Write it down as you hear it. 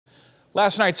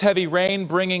Last night's heavy rain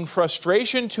bringing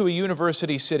frustration to a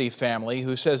University City family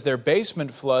who says their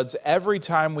basement floods every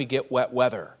time we get wet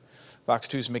weather. Fox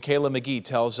 2's Michaela McGee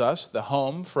tells us the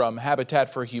home from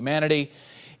Habitat for Humanity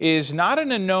is not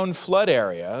in a known flood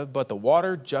area, but the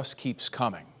water just keeps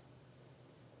coming.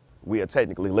 We are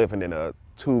technically living in a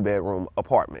two-bedroom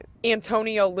apartment.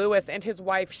 Antonio Lewis and his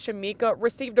wife Shamika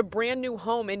received a brand new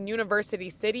home in University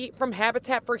City from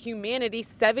Habitat for Humanity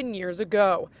 7 years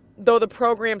ago. Though the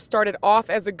program started off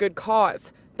as a good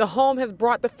cause, the home has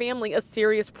brought the family a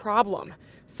serious problem.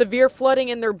 Severe flooding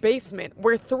in their basement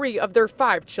where 3 of their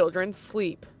 5 children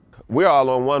sleep. We're all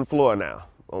on one floor now,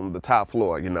 on the top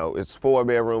floor. You know, it's 4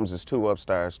 bedrooms, it's 2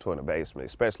 upstairs, 2 in the basement,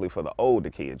 especially for the older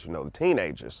kids, you know, the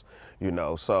teenagers, you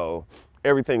know, so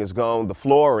everything is gone. The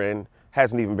flooring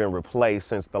hasn't even been replaced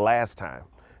since the last time,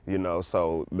 you know,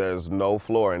 so there's no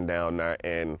flooring down there,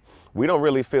 and we don't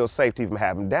really feel safe to even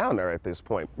have them down there at this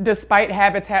point. Despite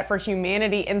Habitat for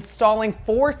Humanity installing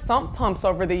 4 sump pumps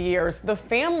over the years, the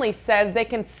family says they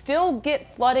can still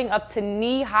get flooding up to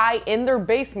knee-high in their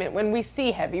basement when we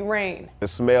see heavy rain. The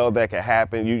smell that can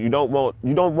happen, you don't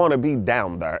want to be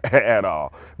down there at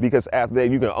all, because after that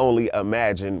you can only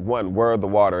imagine where the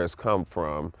water has come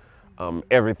from.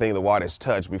 Everything the water's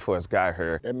touched before it's got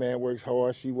here. That man works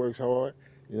hard, she works hard,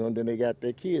 you know, and then they got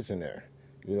their kids in there.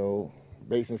 You know,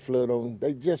 basement flood on,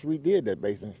 they just redid that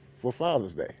basement for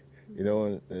Father's Day, you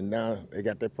know, and now they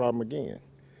got that problem again.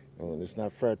 You know, and it's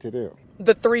not fair to them.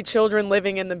 The 3 children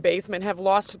living in the basement have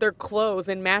lost their clothes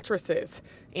and mattresses.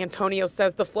 Antonio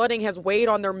says the flooding has weighed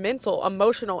on their mental,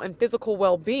 emotional, and physical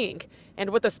well-being,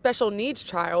 and with a special needs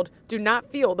child, do not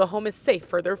feel the home is safe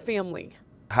for their family.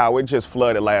 How it just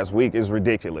flooded last week is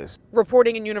ridiculous.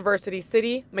 Reporting in University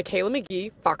City, Michaela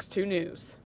McGee, Fox 2 News.